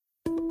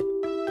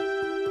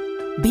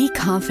Be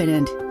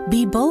confident,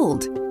 be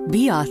bold,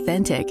 be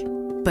authentic,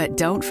 but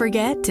don't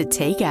forget to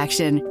take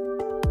action.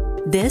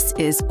 This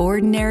is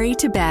Ordinary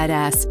to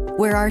Badass,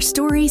 where our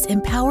stories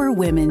empower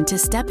women to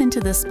step into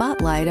the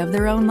spotlight of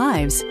their own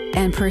lives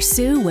and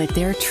pursue what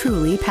they're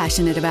truly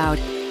passionate about.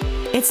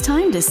 It's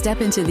time to step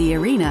into the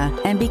arena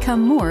and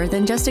become more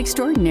than just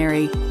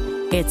extraordinary.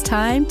 It's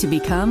time to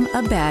become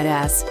a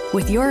badass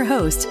with your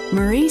host,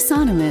 Marie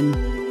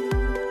Sonneman.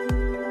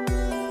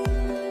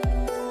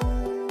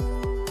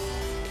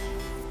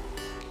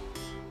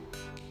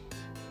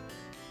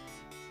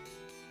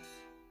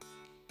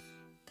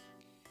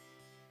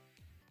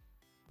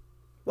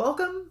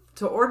 Welcome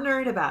to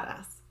Ordinary to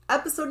Badass,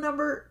 episode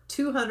number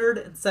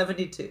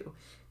 272.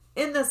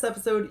 In this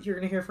episode, you're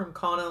going to hear from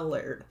Conna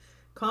Laird.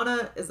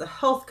 Conna is a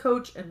health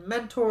coach and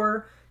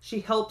mentor.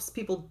 She helps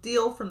people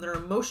deal with their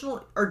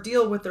emotional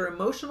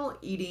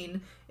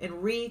eating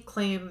and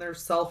reclaim their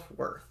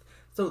self-worth.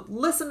 So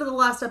listen to the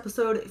last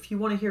episode if you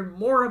want to hear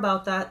more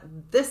about that.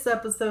 This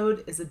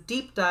episode is a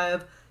deep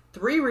dive,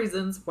 3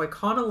 reasons why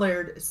Conna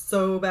Laird is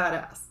so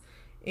badass.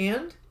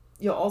 And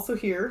you'll also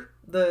hear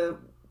the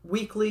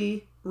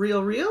weekly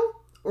real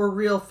or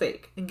real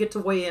fake and get to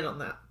weigh in on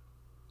that.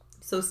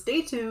 So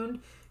stay tuned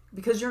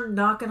because you're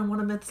not going to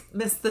want to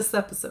miss this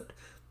episode.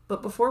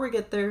 But before we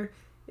get there,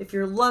 if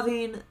you're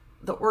loving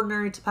the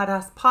Ordinary to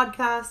Badass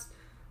podcast,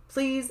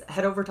 please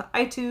head over to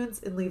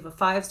iTunes and leave a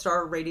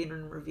 5-star rating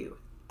and review.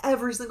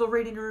 Every single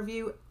rating and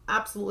review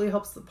absolutely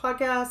helps the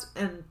podcast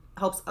and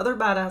helps other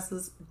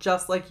badasses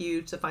just like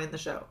you to find the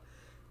show.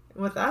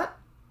 And with that,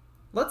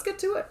 let's get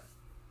to it.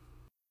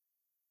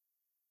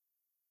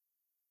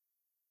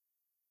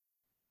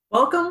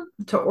 Welcome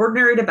to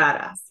Ordinary to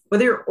Badass.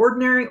 Whether you're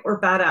ordinary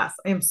or badass,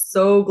 I am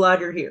so glad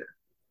you're here.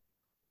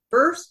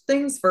 First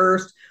things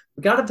first,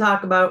 we got to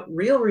talk about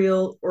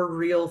real or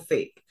real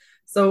fake.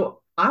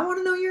 So I want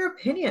to know your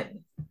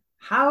opinion.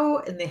 How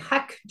in the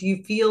heck do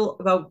you feel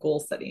about goal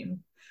setting?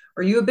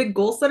 Are you a big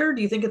goal setter?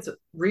 Do you think it's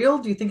real?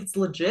 Do you think it's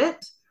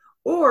legit?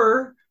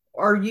 Or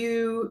are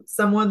you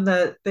someone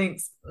that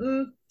thinks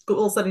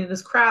goal setting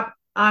is crap?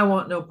 I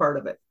want no part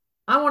of it.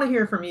 I want to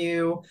hear from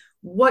you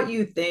what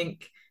you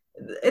think.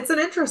 It's an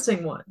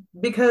interesting one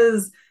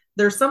because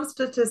there's some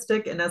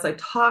statistic, and as I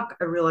talk,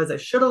 I realize I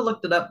should have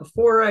looked it up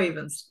before I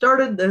even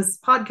started this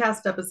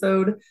podcast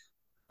episode.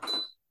 And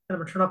I'm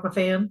gonna turn off my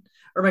fan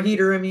or my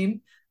heater,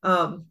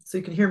 so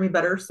you can hear me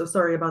better. So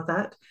sorry about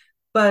that.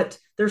 But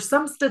there's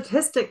some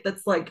statistic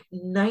that's like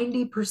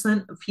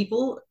 90% of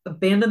people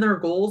abandon their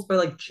goals by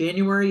like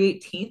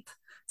January 18th.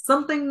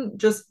 Something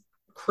just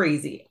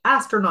crazy,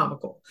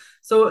 astronomical.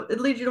 So it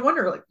leads you to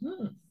wonder, like,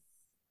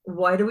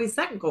 why do we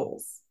set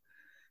goals?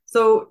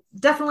 So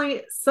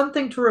definitely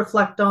something to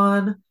reflect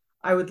on.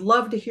 I would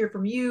love to hear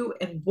from you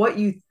and what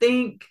you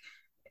think.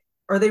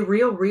 Are they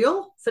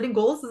real? Setting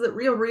goals, is it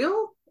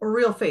real or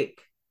real fake?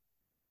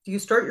 Do you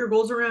start your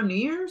goals around New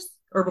Year's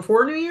or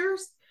before New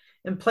Year's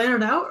and plan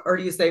it out? Or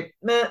do you say,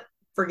 meh,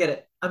 forget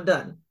it, I'm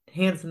done,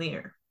 hands in the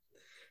air?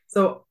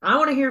 So I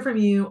want to hear from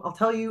you. I'll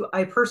tell you,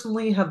 I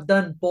personally have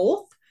done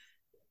both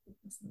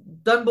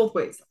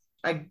ways.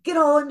 I get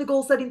all into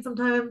goal setting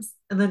sometimes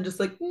and then just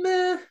like,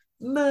 meh,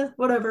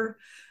 whatever.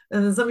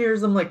 And then some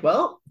years I'm like,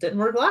 well, didn't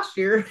work last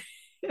year.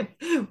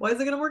 Why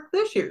is it going to work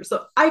this year?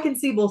 So I can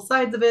see both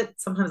sides of it.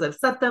 Sometimes I've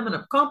set them and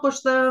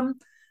accomplished them.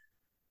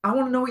 I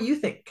want to know what you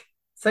think.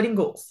 Setting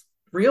goals,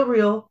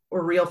 real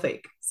or real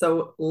fake.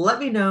 So let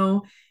me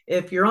know.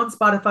 If you're on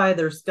Spotify,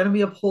 there's going to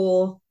be a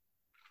poll.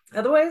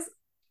 Otherwise,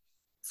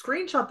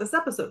 screenshot this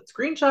episode,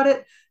 screenshot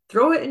it,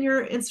 throw it in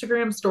your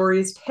Instagram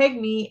stories, tag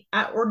me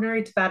at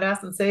Ordinary to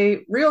Badass and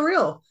say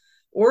real.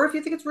 Or if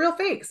you think it's real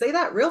fake, say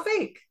that, real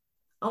fake.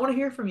 I want to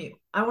hear from you.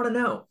 I want to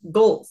know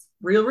goals,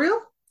 real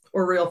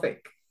or real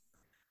fake.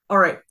 All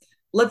right,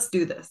 let's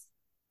do this.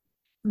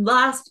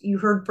 Last, you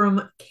heard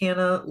from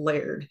Conna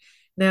Laird.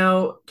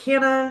 Now,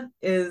 Conna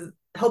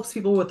helps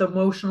people with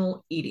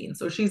emotional eating.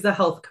 So she's a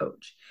health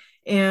coach.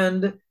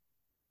 And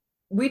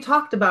we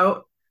talked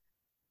all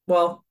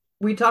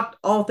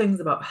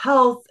things about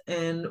health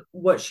and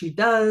what she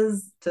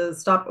does to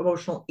stop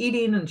emotional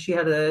eating. And she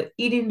had an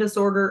eating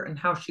disorder and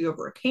how she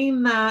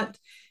overcame that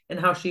and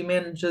how she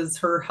manages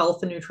her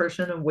health and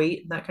nutrition and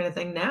weight and that kind of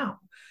thing now.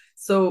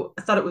 So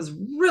I thought it was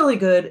really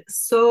good,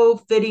 so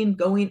fitting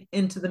going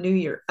into the new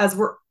year as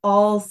we're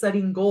all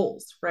setting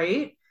goals,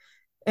 right?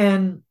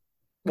 And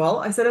well,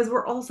 I said, as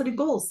we're all setting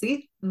goals.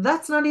 See,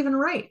 that's not even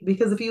right.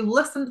 Because if you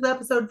listen to the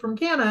episode from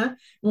Conna,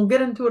 we'll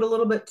get into it a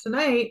little bit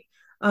tonight.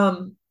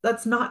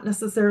 That's not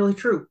necessarily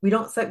true. We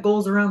don't set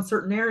goals around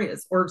certain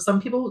areas, or some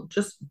people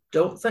just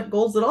don't set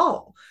goals at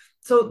all.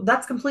 So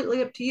that's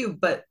completely up to you.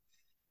 But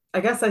I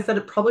guess I said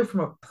it probably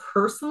from a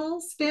personal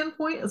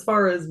standpoint as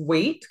far as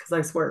weight, because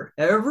I swear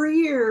every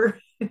year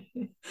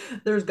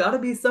there's got to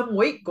be some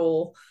weight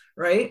goal,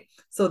 right?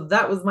 So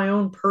that was my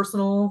own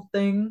personal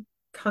thing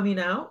coming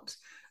out.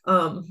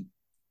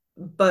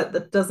 But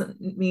that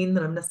doesn't mean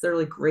that I'm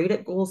necessarily great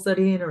at goal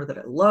setting or that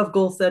I love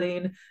goal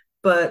setting,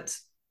 but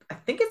I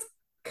think it's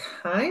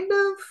kind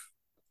of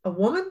a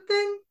woman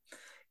thing.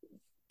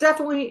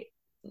 Definitely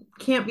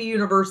can't be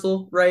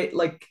universal, right?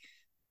 Like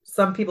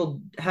some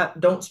people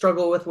don't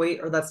struggle with weight,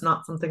 or that's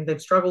not something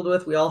they've struggled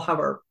with. We all have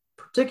our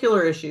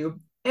particular issue.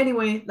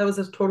 Anyway, that was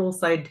a total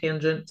side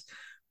tangent.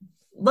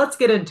 Let's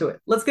get into it.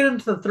 Let's get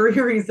into the 3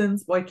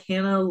 reasons why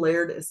Canna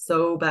Laird is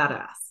so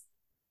badass.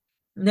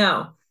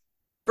 Now,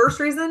 first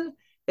reason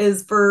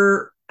is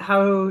for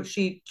how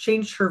she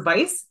changed her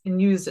vice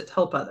and used it to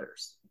help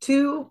others.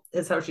 Two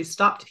is how she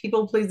stopped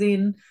people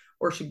pleasing,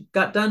 or she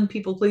got done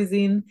people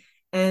pleasing.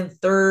 And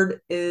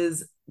third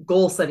is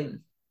goal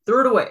setting.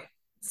 Threw it away,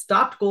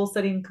 stopped goal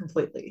setting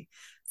completely.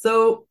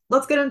 So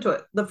let's get into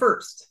it. The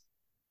first,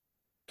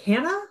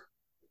 Canna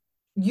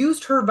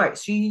used her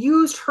vice. She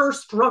used her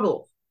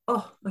struggle.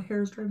 Oh, my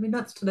hair is driving me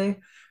nuts today.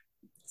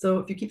 So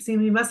if you keep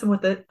seeing me messing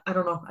with it, I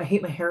don't know. I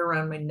hate my hair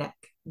around my neck.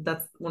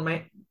 That's when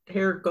my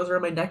hair goes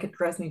around my neck, it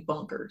drives me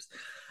bonkers.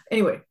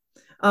 Anyway,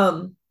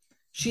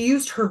 she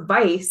used her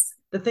vice,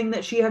 the thing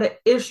that she had an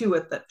issue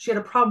with, that she had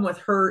a problem with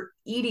her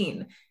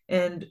eating,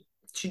 and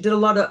she did a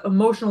lot of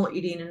emotional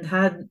eating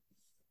and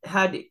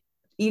had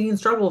eating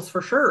struggles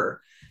for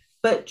sure,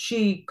 but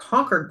she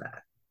conquered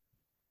that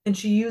and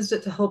she used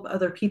it to help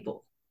other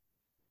people.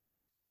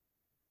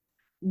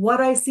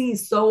 What I see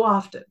so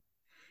often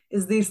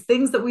is these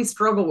things that we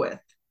struggle with,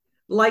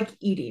 like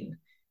eating.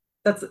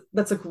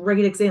 That's a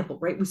great example,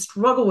 right? We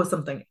struggle with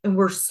something and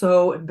we're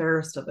so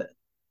embarrassed of it.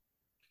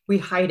 We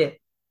hide it.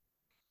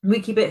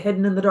 We keep it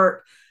hidden in the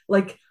dark,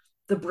 like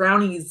the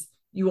brownies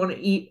you want to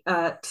eat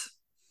at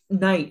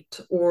night,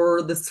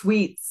 or the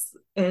sweets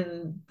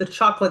and the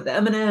chocolate, the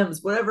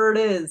M&Ms, whatever it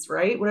is,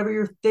 right? Whatever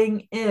your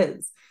thing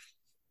is.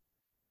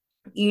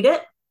 Eat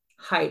it,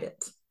 hide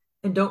it,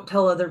 and don't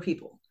tell other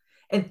people.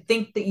 And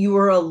think that you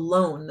are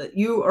alone, that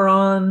you are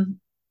on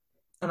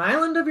an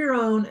island of your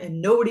own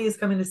and nobody is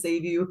coming to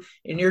save you,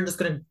 and you're just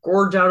going to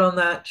gorge out on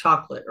that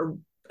chocolate, or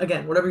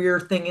again, whatever your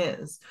thing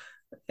is,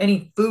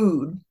 any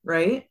food,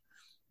 right?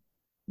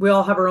 We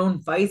all have our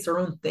own vice, our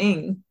own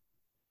thing.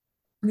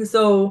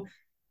 So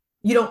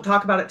you don't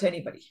talk about it to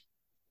anybody.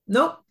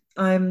 Nope.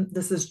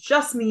 This is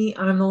just me.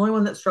 I'm the only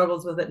one that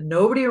struggles with it.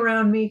 Nobody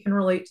around me can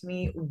relate to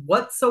me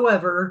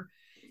whatsoever.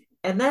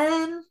 And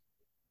then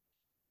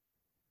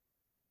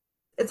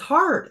it's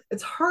hard.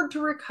 It's hard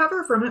to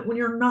recover from it when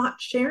you're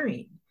not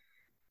sharing.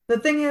 The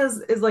thing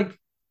is like,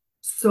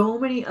 so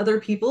many other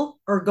people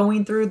are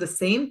going through the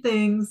same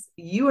things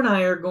you and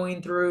I are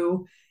going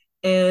through,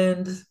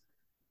 and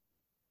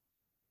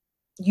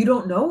you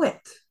don't know it,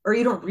 or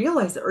you don't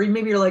realize it, or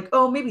maybe you're like,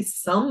 oh, maybe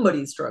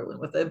somebody's struggling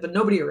with it, but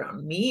nobody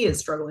around me is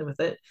struggling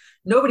with it.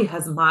 Nobody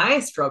has my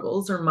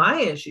struggles or my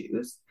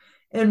issues.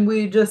 And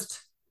we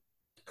just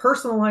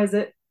personalize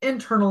it,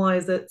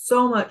 internalize it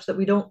so much that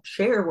we don't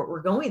share what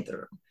we're going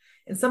through.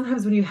 And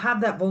sometimes when you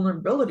have that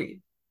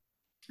vulnerability,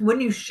 when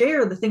you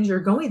share the things you're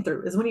going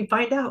through, is when you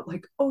find out,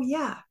 like, oh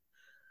yeah,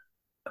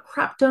 a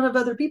crap ton of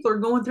other people are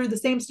going through the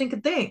same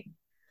stinking thing.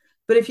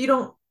 But if you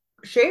don't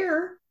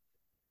share,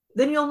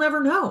 then you'll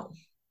never know.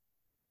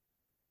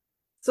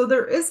 So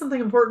there is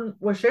something important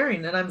with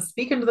sharing. And I'm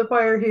speaking to the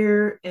choir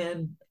here,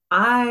 and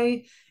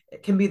I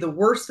can be the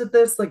worst at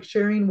this, like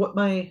sharing what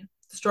my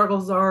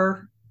struggles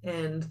are.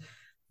 And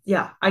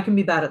yeah, I can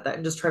be bad at that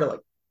and just try to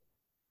like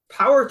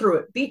power through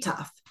it, be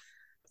tough.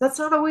 That's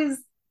not always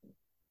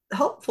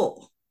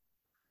helpful.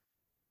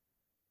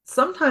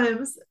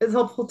 Sometimes it's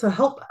helpful to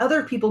help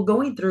other people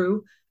going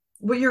through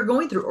what you're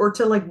going through, or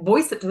to like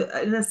voice it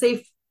in a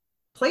safe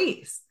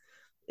place.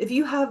 If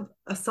you have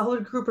a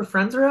solid group of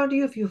friends around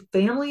you, if you have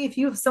family, if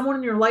you have someone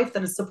in your life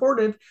that is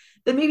supportive,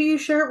 then maybe you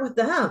share it with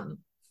them,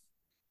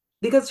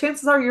 because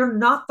chances are you're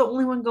not the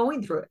only one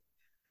going through it.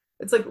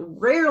 It's like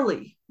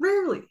rarely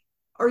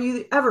are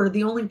you ever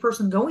the only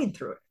person going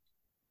through it.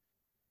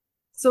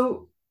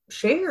 So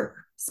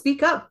share,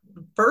 speak up.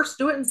 First,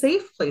 do it in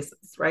safe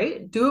places,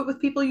 right? Do it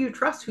with people you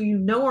trust, who you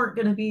know aren't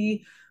going to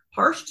be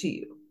harsh to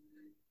you.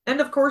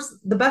 And of course,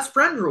 the best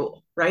friend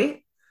rule,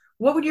 right?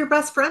 What would your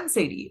best friend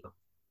say to you?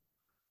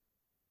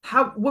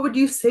 What would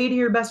you say to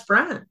your best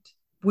friend?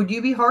 Would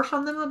you be harsh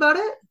on them about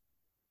it?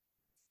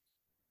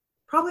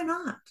 Probably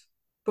not.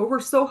 But we're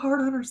so hard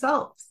on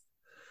ourselves.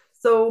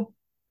 So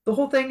the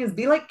whole thing is,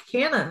 be like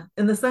Canna,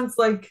 in the sense,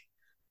 like,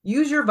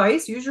 use your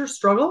vice, use your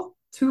struggle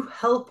to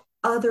help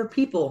other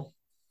people.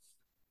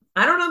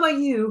 I don't know about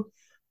you,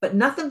 but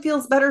nothing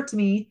feels better to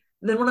me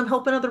than when I'm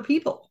helping other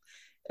people.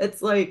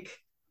 It's like,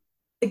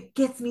 it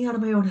gets me out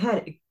of my own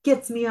head. It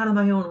gets me out of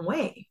my own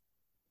way.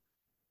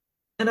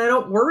 And I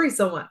don't worry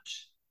so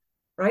much,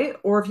 right?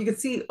 Or if you could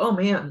see, oh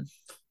man,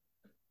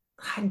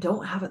 I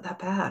don't have it that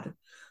bad.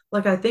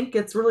 Like, I think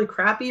it's really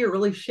crappy or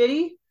really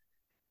shitty,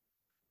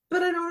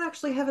 but I don't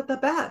actually have it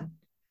that bad.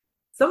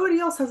 Somebody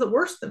else has it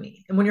worse than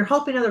me. And when you're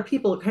helping other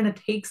people, it kind of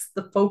takes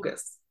the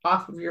focus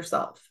off of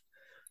yourself.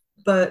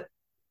 But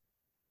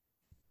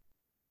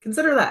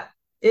consider that.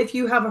 If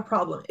you have a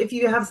problem, if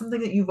you have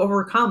something that you've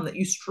overcome, that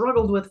you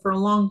struggled with for a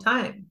long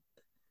time,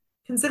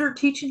 consider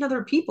teaching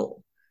other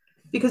people,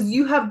 because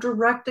you have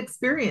direct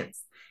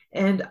experience.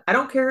 And I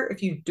don't care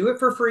if you do it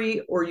for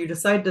free or you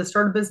decide to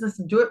start a business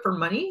and do it for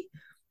money,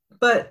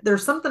 but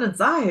there's something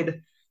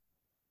inside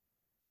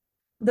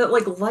that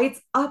like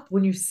lights up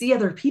when you see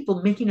other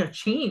people making a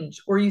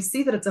change or you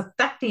see that it's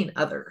affecting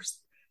others.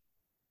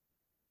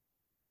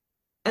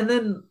 And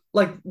then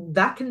like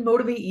that can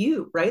motivate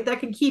you, right? That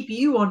can keep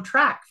you on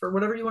track for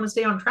whatever you want to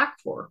stay on track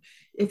for.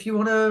 If you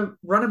want to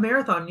run a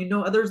marathon, you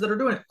know others that are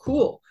doing it.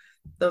 Cool.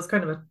 That was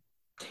kind of a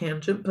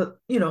tangent, but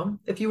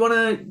if you want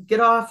to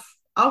get off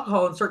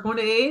alcohol and start going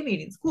to AA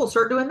meetings, cool,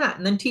 start doing that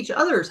and then teach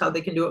others how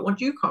they can do it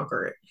once you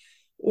conquer it.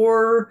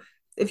 Or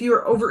if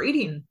you're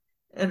overeating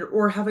and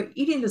or have an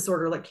eating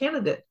disorder like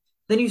Canada did,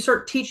 then you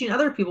start teaching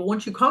other people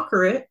once you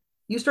conquer it,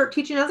 you start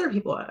teaching other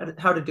people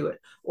how to do it.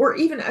 Or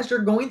even as you're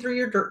going through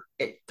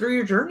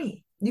your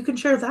journey, you can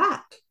share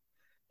that.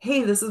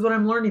 Hey, this is what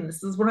I'm learning.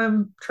 This is what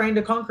I'm trying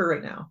to conquer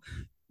right now.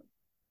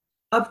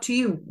 Up to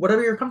you,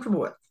 whatever you're comfortable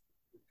with.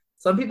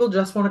 Some people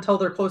just want to tell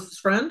their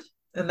closest friend,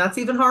 and that's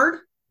even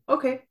hard.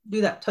 Okay,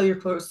 do that. Tell your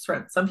closest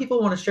friend. Some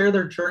people want to share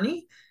their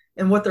journey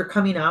and what they're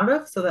coming out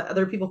of so that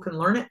other people can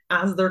learn it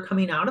as they're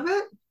coming out of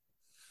it.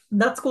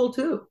 That's cool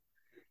too.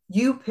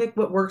 You pick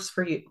what works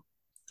for you.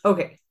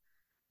 Okay,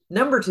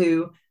 number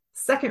two,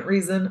 second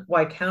reason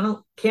why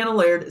Canna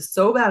Laird is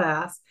so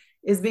badass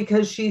is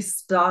because she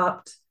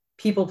stopped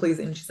people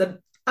pleasing. She said,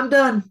 I'm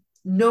done.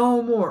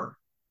 No more.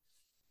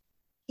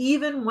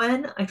 Even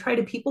when I try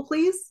to people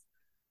please,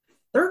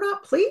 they're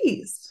not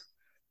pleased.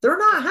 They're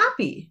not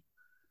happy.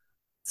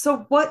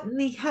 So, what in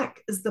the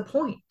heck is the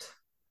point?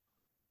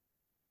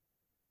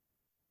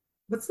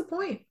 What's the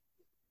point?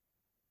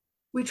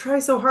 We try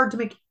so hard to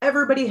make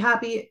everybody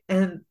happy.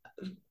 And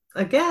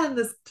again,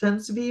 this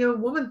tends to be a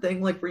woman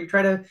thing, like where you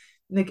try to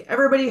make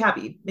everybody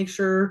happy, make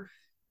sure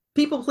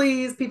people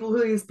please, people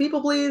please,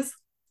 people please.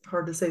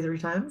 Hard to say 3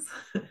 times.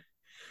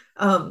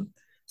 um,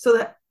 so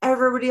that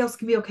everybody else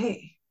can be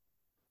okay.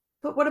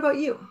 But what about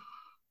you?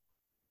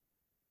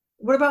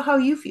 What about how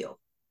you feel?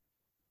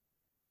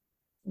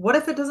 What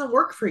if it doesn't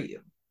work for you?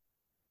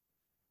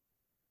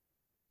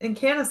 And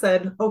Canna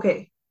said,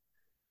 okay,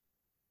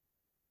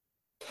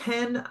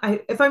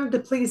 if I'm to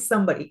please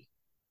somebody,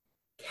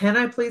 can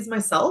I please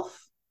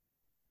myself?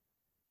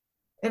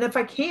 And if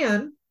I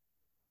can,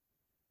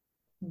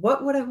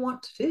 what would I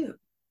want to do?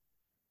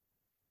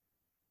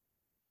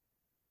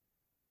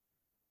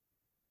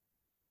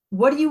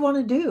 What do you want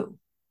to do?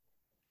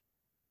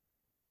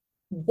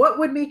 What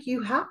would make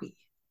you happy?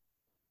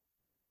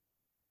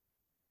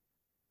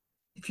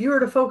 If you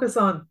were to focus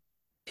on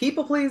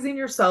people pleasing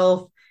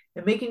yourself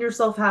and making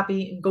yourself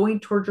happy and going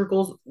towards your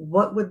goals,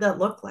 what would that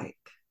look like?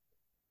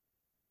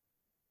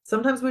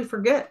 Sometimes we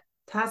forget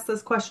to ask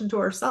this question to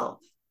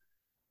ourselves.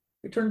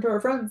 We turn to our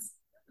friends.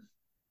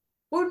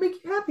 What would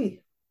make you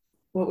happy?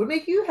 What would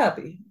make you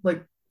happy?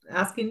 Like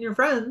asking your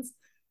friends,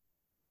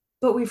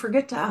 but we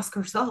forget to ask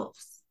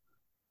ourselves.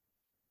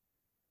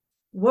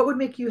 What would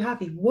make you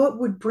happy? What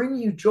would bring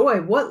you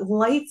joy? What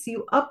lights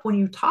you up when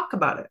you talk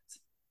about it?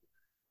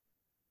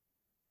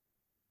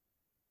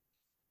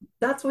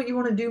 That's what you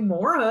want to do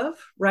more of,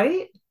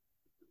 right?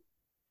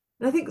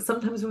 And I think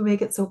sometimes we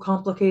make it so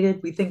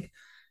complicated. We think,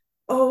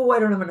 oh, I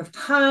don't have enough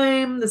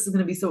time. This is going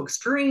to be so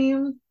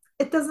extreme.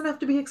 It doesn't have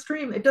to be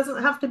extreme. It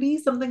doesn't have to be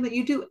something that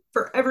you do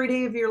for every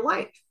day of your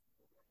life.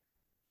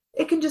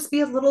 It can just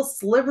be a little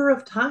sliver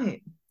of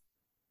time,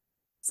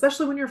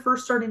 especially when you're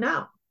first starting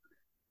out.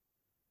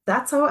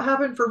 That's how it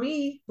happened for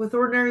me with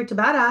Ordinary to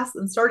Badass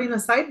and starting a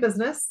side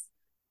business.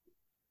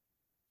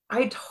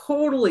 I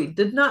totally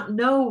did not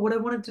know what I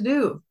wanted to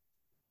do.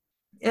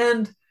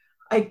 And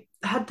I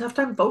had a tough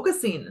time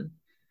focusing. And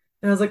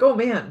I was like, oh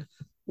man,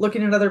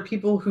 looking at other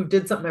people who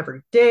did something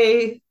every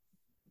day,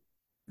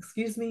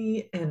 excuse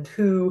me, and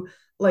who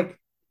like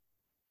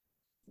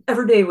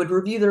every day would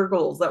review their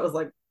goals. That was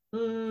like,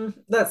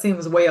 that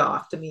seems way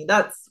off to me.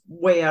 That's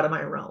way out of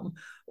my realm.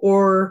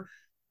 Or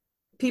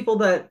people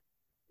that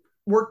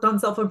worked on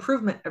self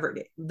improvement every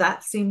day.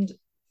 That seemed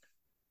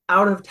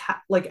out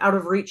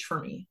of reach for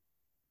me.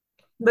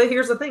 But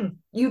here's the thing: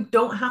 you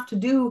don't have to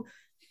do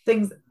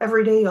things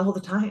every day all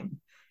the time.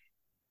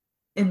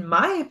 In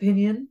my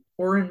opinion,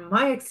 or in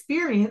my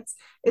experience,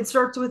 it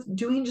starts with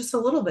doing just a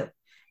little bit.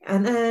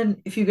 And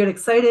then if you get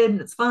excited and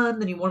it's fun,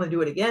 then you want to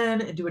do it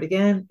again and do it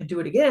again and do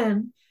it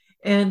again.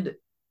 And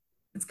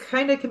it's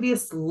kind of can be a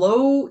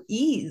slow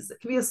ease.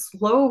 It can be a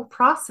slow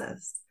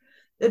process.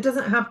 It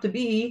doesn't have to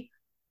be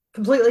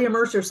completely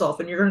immerse yourself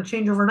and you're going to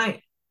change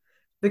overnight.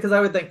 Because I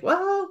would think,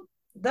 well,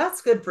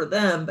 that's good for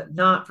them, but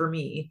not for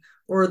me.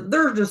 Or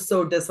they're just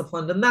so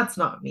disciplined and that's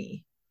not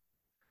me.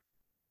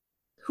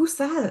 Who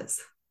says?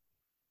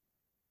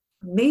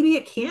 Maybe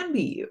it can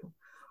be you.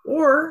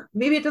 Or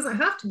maybe it doesn't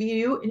have to be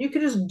you and you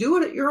can just do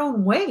it at your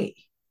own way.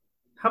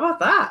 How about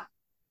that?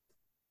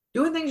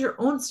 Doing things your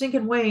own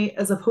stinking way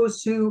as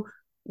opposed to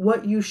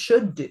what you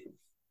should do.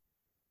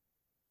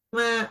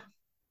 Meh.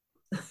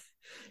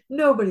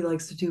 Nobody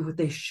likes to do what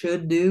they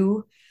should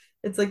do.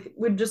 It's like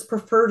we'd just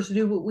prefer to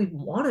do what we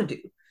want to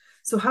do.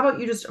 So, how about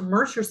you just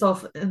immerse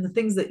yourself in the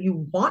things that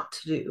you want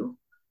to do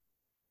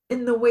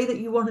in the way that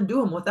you want to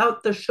do them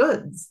without the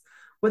shoulds,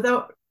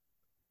 without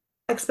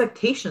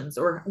expectations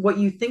or what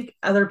you think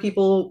other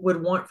people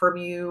would want from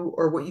you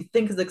or what you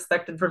think is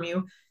expected from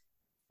you.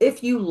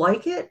 If you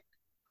like it,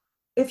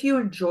 if you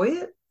enjoy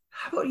it,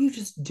 how about you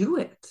just do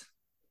it?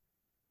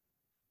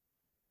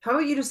 How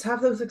about you just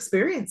have those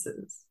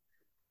experiences,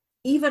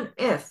 even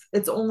if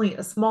it's only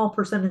a small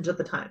percentage of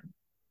the time?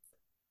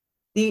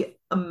 The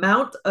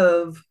amount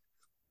of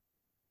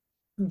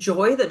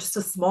joy that just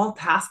a small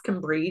task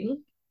can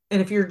bring.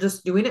 And if you're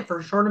just doing it for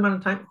a short amount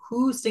of time,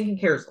 who stinking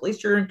cares? At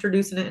least you're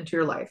introducing it into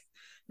your life.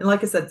 And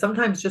like I said,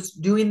 sometimes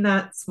just doing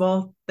that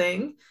small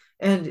thing,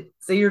 and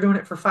say you're doing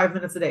it for 5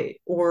 minutes a day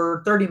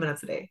or 30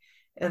 minutes a day,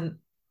 and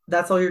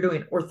that's all you're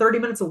doing, or 30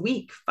 minutes a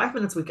week, 5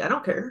 minutes a week, I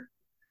don't care.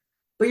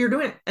 But you're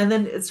doing it. And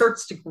then it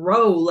starts to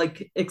grow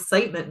like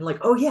excitement and like,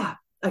 oh yeah,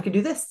 I can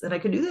do this and I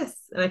can do this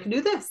and I can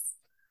do this.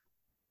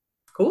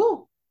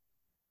 Cool.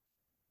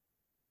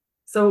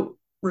 So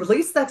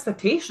release the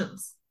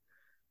expectations.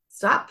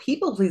 Stop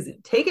people pleasing.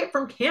 Take it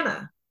from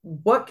Canna.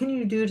 What can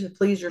you do to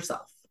please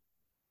yourself?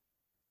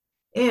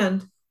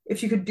 And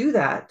if you could do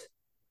that,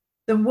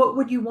 then what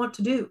would you want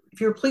to do?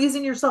 If you're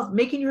pleasing yourself,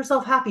 making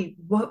yourself happy,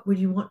 what would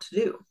you want to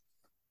do?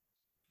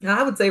 And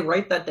I would say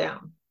write that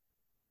down.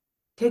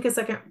 Take a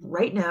second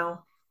right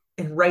now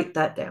and write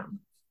that down.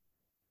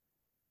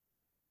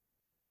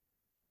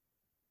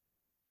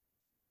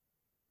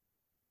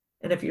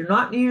 And if you're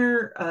not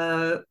near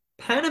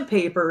pen and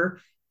paper,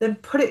 then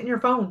put it in your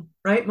phone,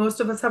 right? Most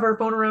of us have our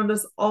phone around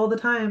us all the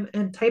time,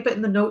 and type it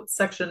in the notes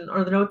section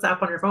or the notes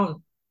app on your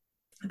phone.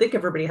 I think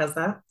everybody has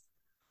that.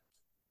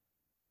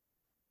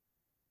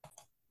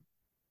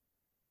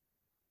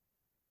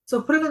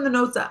 So put it in the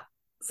notes app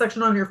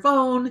section on your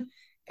phone,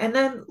 and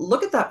then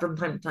look at that from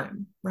time to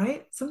time,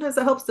 right? Sometimes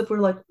it helps if we're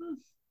like,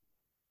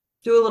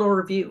 do a little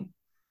review.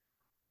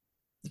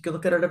 You can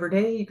look at it every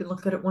day. You can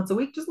look at it once a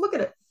week. Just look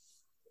at it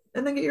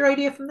and then get your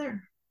idea from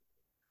there.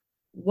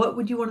 What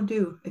would you want to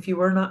do if you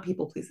were not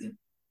people pleasing?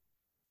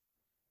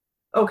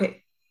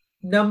 Okay,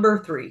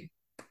 number 3.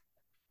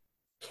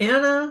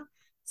 Canna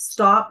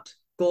stopped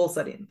goal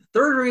setting. The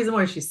third reason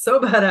why she's so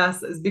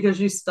badass is because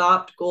she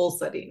stopped goal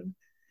setting.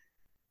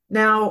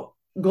 Now,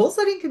 goal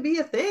setting can be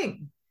a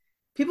thing.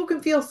 People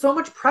can feel so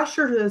much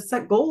pressure to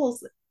set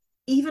goals,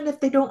 even if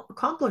they don't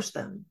accomplish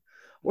them,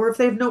 or if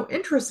they have no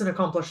interest in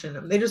accomplishing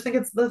them. They just think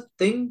it's the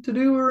thing to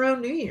do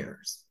around New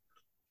Year's.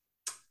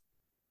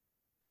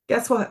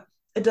 Guess what?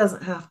 It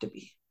doesn't have to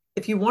be.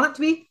 If you want it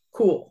to be,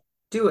 cool,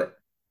 do it.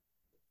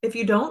 If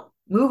you don't,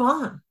 move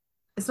on.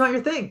 It's not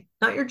your thing,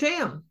 not your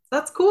jam.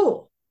 That's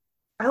cool.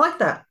 I like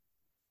that.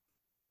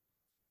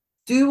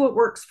 Do what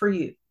works for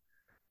you.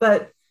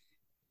 But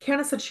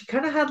Candace said she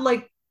kind of had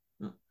like,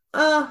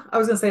 I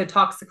was going to say a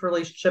toxic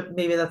relationship.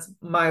 Maybe that's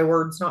my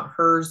words, not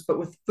hers, but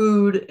with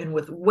food and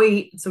with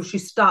weight. So she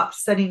stopped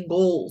setting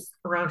goals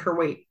around her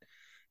weight.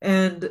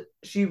 And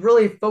she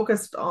really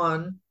focused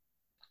on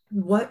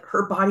what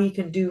her body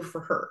can do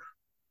for her.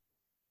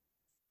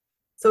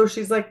 So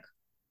she's like,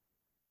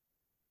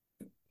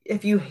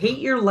 if you hate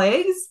your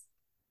legs,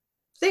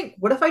 think,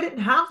 what if I didn't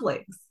have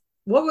legs?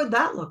 What would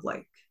that look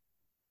like?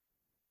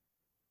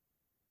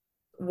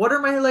 What are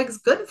my legs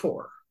good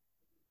for?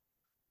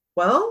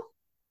 Well,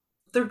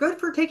 they're good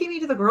for taking me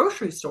to the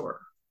grocery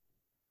store.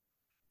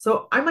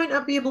 So I might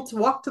not be able to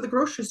walk to the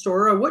grocery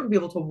store. I wouldn't be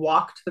able to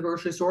walk to the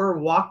grocery store or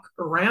walk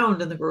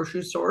around in the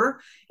grocery store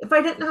if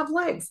I didn't have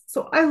legs.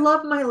 So I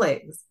love my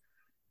legs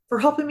for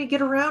helping me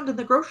get around in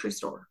the grocery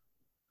store.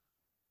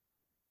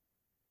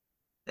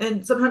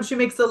 And sometimes she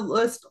makes a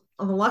list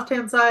on the left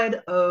hand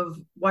side of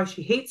why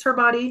she hates her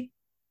body,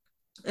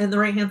 and the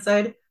right hand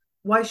side,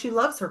 why she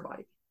loves her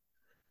body.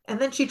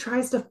 And then she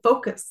tries to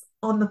focus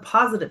on the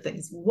positive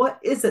things. What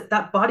is it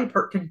that body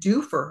part can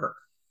do for her?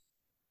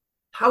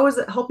 How is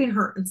it helping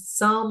her in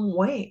some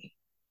way?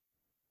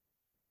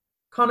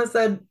 Kana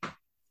said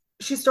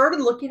she started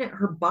looking at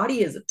her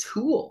body as a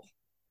tool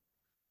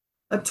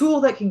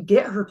that can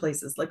get her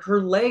places, like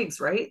her legs,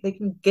 right? They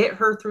can get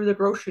her through the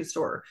grocery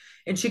store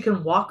and she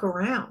can walk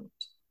around.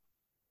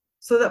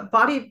 So, that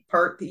body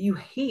part that you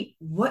hate,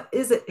 what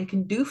is it it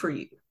can do for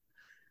you?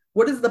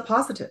 What is the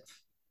positive?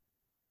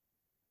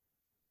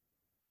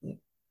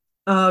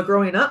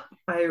 Growing up,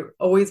 I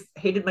always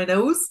hated my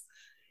nose,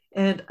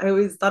 and I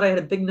always thought I had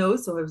a big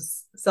nose, so I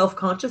was self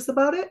conscious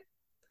about it.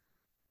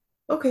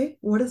 Okay,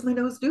 what does my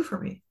nose do for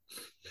me?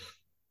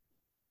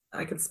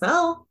 I can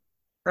smell,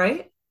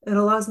 right? It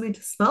allows me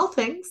to smell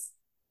things,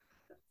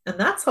 and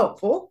that's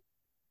helpful.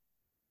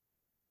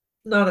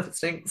 Not if it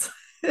stinks,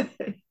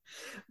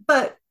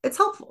 but it's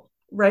helpful,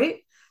 right?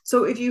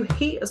 So if you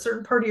hate a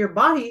certain part of your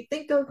body,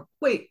 think of,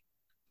 wait,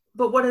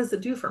 but what does it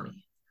do for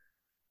me?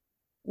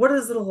 What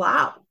does it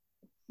allow?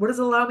 What does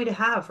it allow me to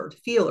have or to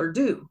feel or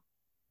do?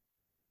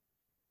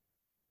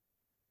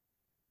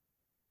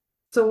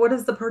 So, what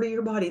is the part of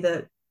your body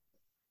that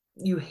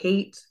you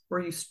hate or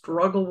you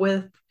struggle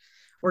with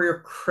or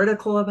you're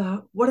critical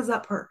about? What is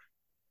that part?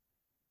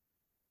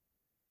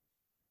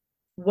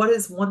 What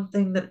is one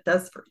thing that it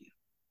does for you?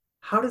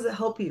 How does it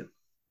help you?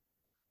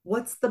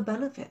 What's the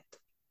benefit?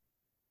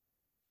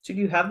 Should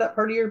you have that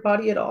part of your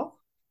body at all?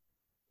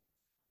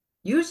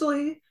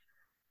 Usually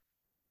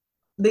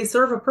they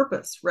serve a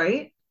purpose,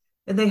 right?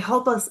 and they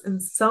help us in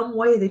some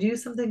way. They do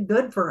something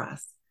good for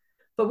us,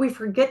 but we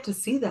forget to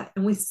see that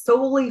and we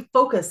solely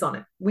focus on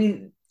it.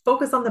 We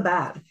focus on the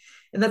bad.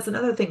 And that's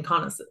another thing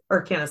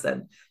Canna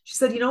said. She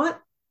said, you know what?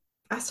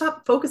 I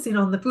stopped focusing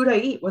on the food I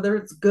eat, whether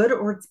it's good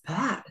or it's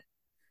bad.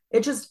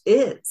 It just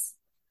is.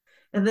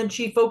 And then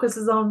she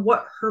focuses on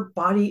what her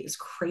body is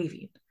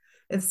craving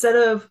instead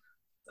of,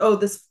 oh,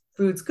 this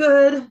food's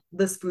good,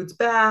 this food's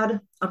bad.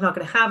 I'm not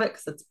going to have it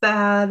because it's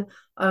bad.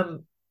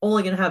 I'm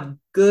only going to have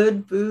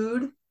good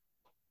food.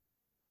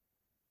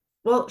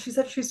 Well, she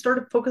said she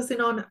started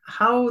focusing on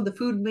how the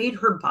food made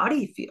her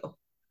body feel.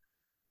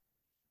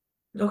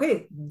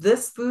 Okay,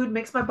 this food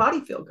makes my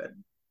body feel good.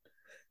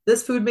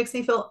 This food makes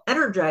me feel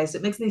energized.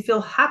 It makes me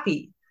feel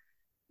happy.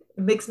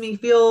 It makes me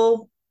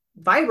feel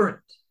vibrant.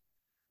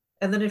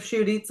 And then if she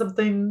would eat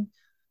something,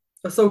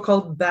 a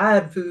so-called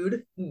bad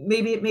food,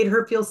 maybe it made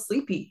her feel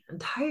sleepy and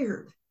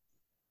tired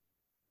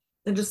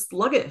and just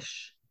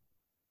sluggish.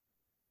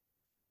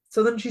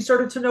 So then she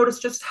started to notice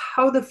just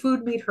how the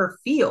food made her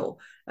feel,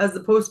 as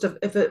opposed to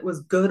if it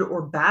was good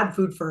or bad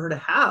food for her to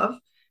have.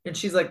 And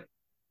she's like,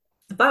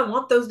 if I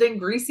want those dang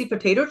greasy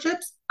potato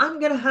chips, I'm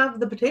going to have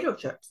the potato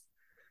chips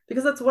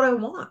because that's what I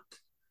want.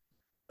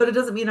 But it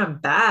doesn't mean I'm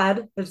bad.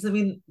 It doesn't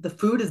mean the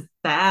food is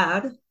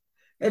bad.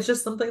 It's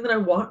just something that I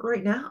want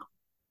right now.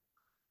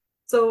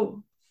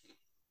 So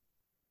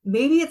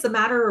maybe it's a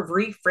matter of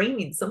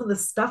reframing some of the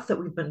stuff that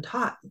we've been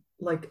taught.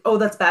 Like, oh,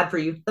 that's bad for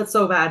you. That's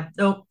so bad.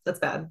 No, that's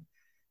bad.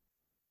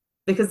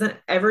 Because then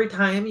every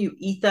time you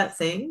eat that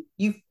thing,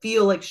 you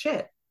feel like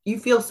shit. You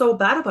feel so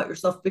bad about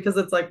yourself because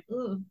it's like,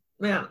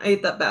 man, I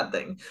ate that bad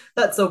thing.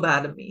 That's so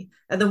bad of me.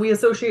 And then we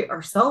associate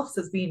ourselves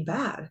as being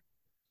bad.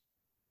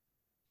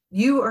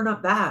 You are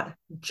not bad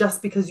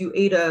just because you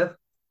ate a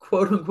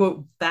quote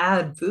unquote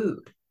bad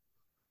food.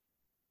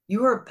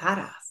 You are a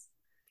badass.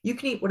 You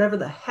can eat whatever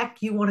the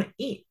heck you want to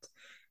eat.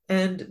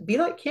 And be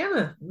like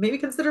Canna. Maybe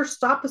consider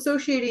stop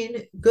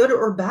associating good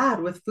or bad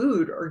with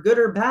food or good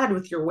or bad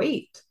with your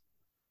weight.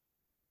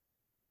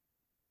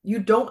 You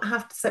don't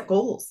have to set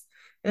goals,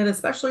 and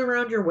especially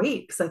around your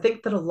weight, because I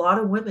think that a lot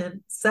of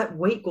women set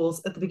weight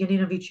goals at the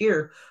beginning of each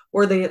year,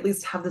 or they at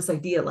least have this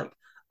idea like,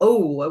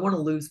 oh, I want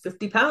to lose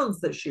 50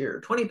 pounds this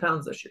year, 20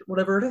 pounds this year,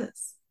 whatever it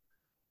is.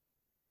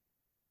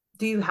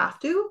 Do you have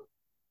to?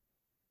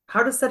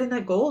 How does setting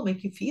that goal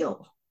make you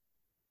feel?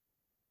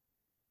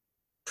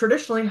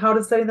 Traditionally, how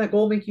does setting that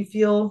goal make you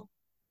feel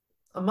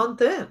a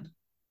month in?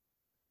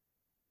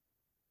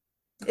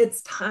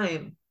 It's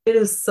time. It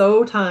is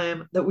so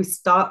time that we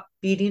stop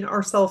beating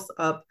ourselves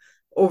up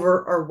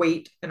over our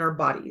weight and our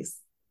bodies.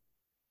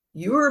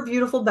 You are a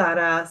beautiful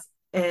badass,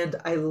 and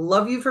I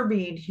love you for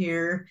being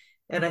here.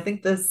 And I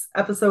think this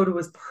episode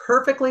was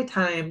perfectly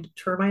timed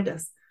to remind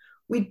us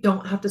we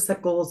don't have to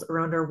set goals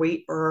around our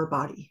weight or our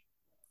body.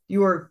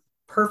 You are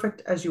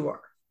perfect as you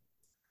are.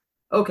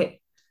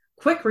 Okay,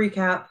 quick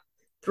recap.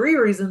 3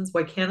 reasons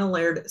why Canna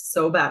Laird is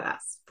so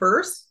badass.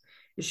 First,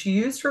 is she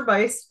used her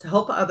vice to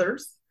help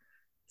others.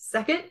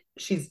 Second,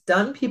 she's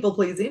done people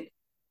pleasing.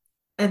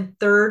 And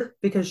third,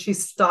 because she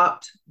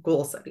stopped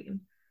goal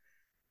setting.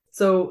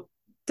 So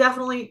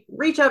definitely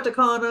reach out to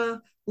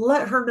Canna,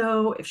 let her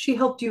know if she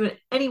helped you in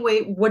any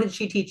way. What did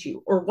she teach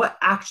you? Or what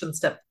action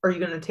step are you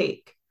going to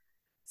take?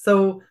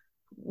 So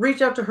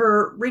reach out to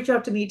her, reach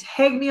out to me,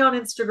 tag me on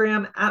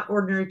Instagram at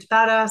Ordinary to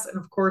Badass. And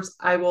of course,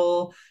 I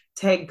will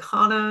tag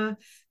Canna.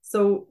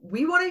 So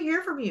we want to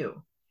hear from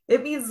you.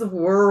 It means the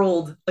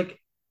world. Like,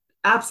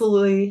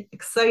 absolutely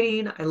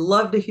exciting. I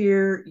love to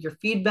hear your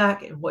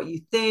feedback and what you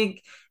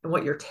think and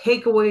what your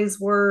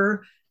takeaways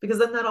were, because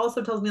then that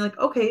also tells me like,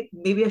 okay,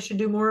 maybe I should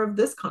do more of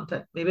this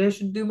content. Maybe I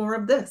should do more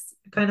of this.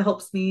 It kind of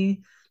helps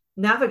me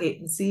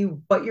navigate and see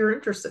what you're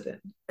interested in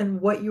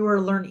and what you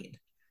are learning.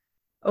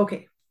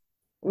 Okay.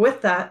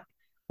 With that,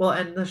 we'll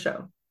end the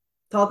show.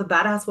 To all the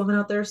badass women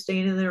out there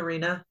staying in the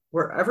arena,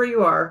 wherever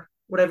you are,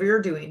 whatever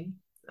you're doing,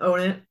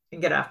 own it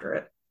and get after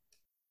it.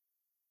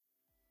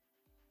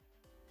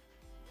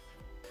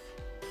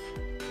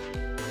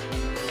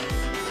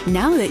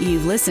 Now that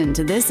you've listened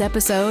to this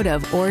episode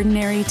of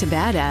Ordinary to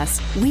Badass,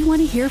 we want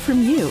to hear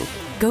from you.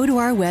 Go to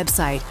our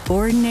website,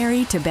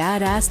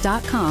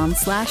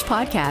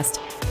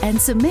 ordinarytobadass.com/podcast, and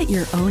submit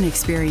your own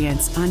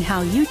experience on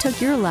how you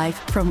took your life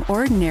from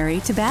ordinary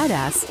to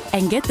badass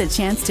and get the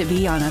chance to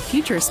be on a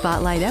future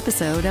Spotlight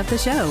episode of the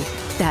show.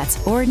 That's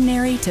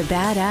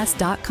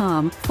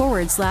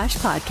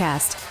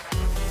ordinarytobadass.com/podcast.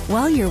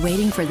 While you're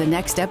waiting for the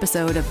next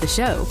episode of the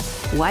show,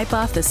 wipe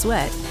off the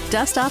sweat,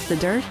 dust off the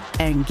dirt,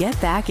 and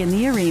get back in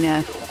the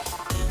arena.